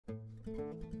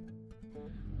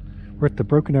We're at the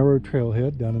Broken Arrow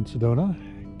Trailhead down in Sedona,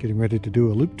 getting ready to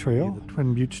do a loop trail, the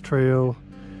Twin Buttes Trail,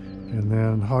 and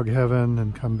then Hog Heaven,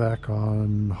 and come back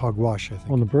on Hog Wash, I think.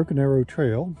 On the Broken Arrow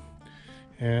Trail,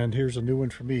 and here's a new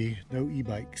one for me, no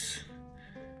e-bikes.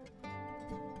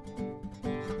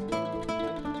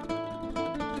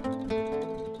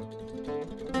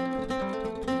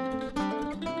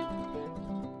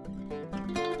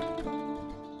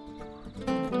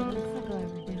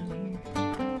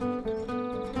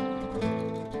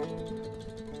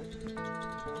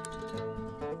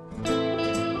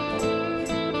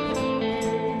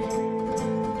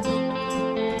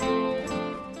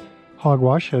 Hog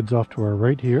Wash heads off to our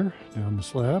right here, down the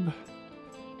slab.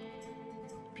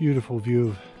 Beautiful view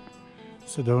of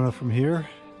Sedona from here.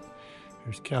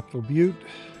 There's Capitol Butte,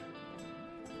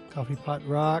 Coffee Pot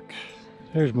Rock.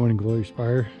 There's Morning Glory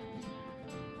Spire.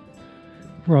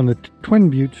 We're on the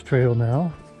Twin Buttes Trail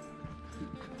now.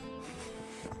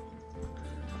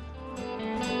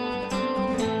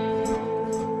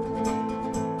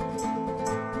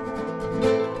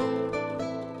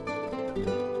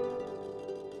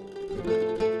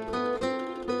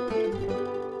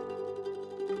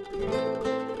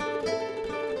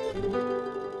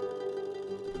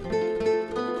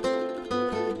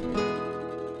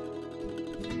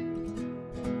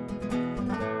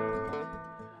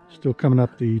 Still coming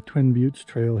up the Twin Buttes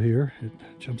Trail here. It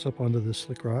jumps up onto this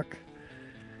slick rock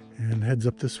and heads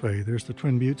up this way. There's the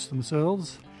Twin Buttes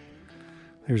themselves.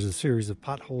 There's a series of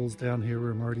potholes down here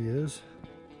where Marty is.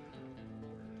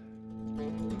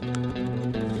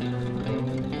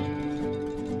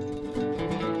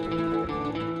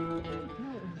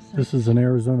 This is an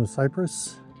Arizona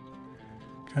cypress.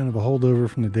 Kind of a holdover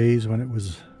from the days when it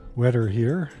was wetter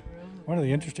here. One of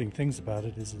the interesting things about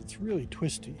it is it's really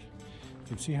twisty.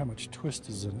 You can see how much twist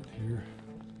is in it here.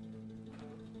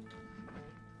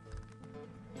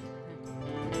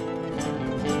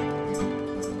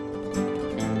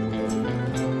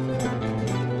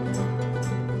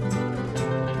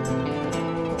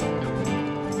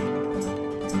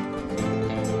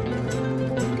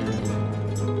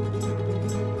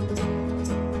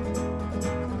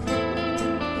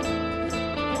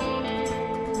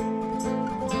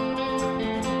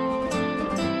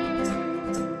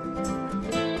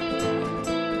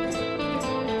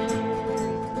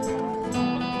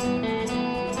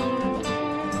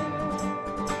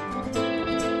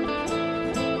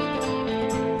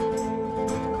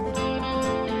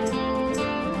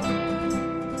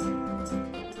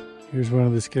 Here's one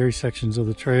of the scary sections of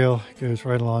the trail. It goes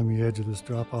right along the edge of this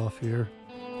drop off here.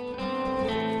 You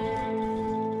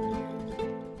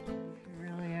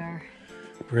really are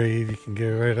brave. You can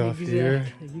go right off here.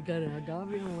 You got an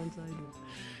agave on one side.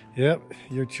 Yep,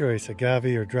 your choice,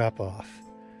 agave or drop off.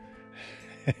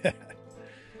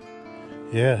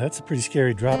 Yeah, that's a pretty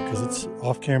scary drop because it's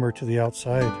off camera to the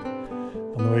outside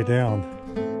on the way down.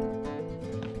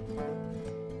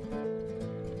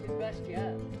 Your best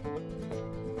yet.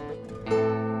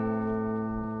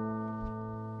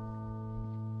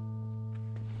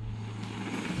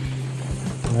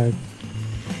 Right.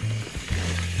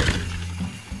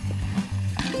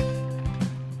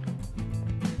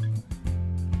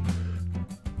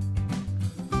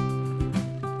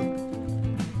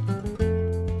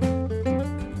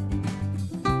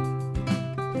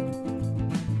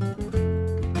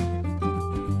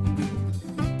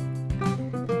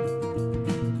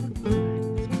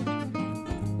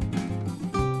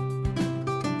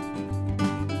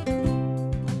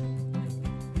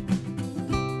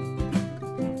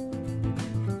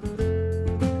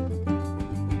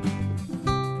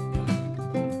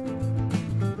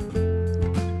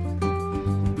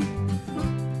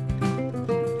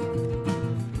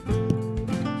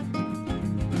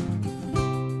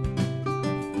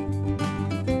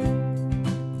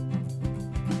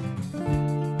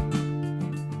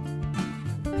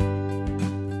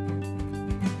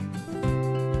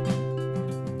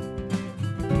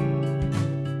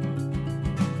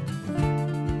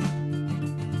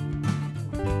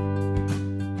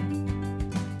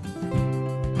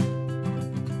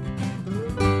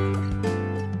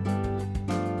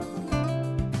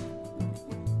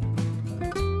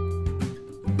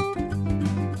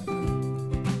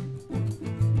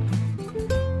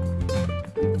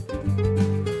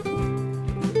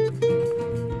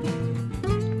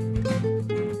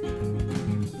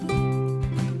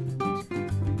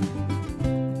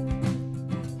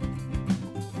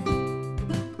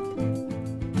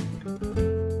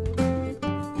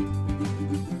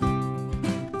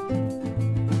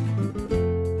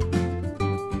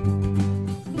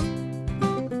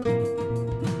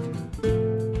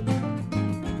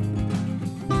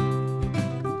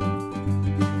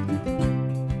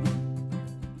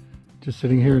 Just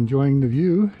sitting here enjoying the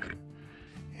view,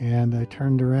 and I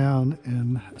turned around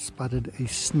and spotted a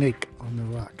snake on the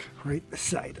rock right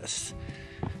beside us.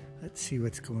 Let's see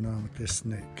what's going on with this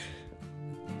snake.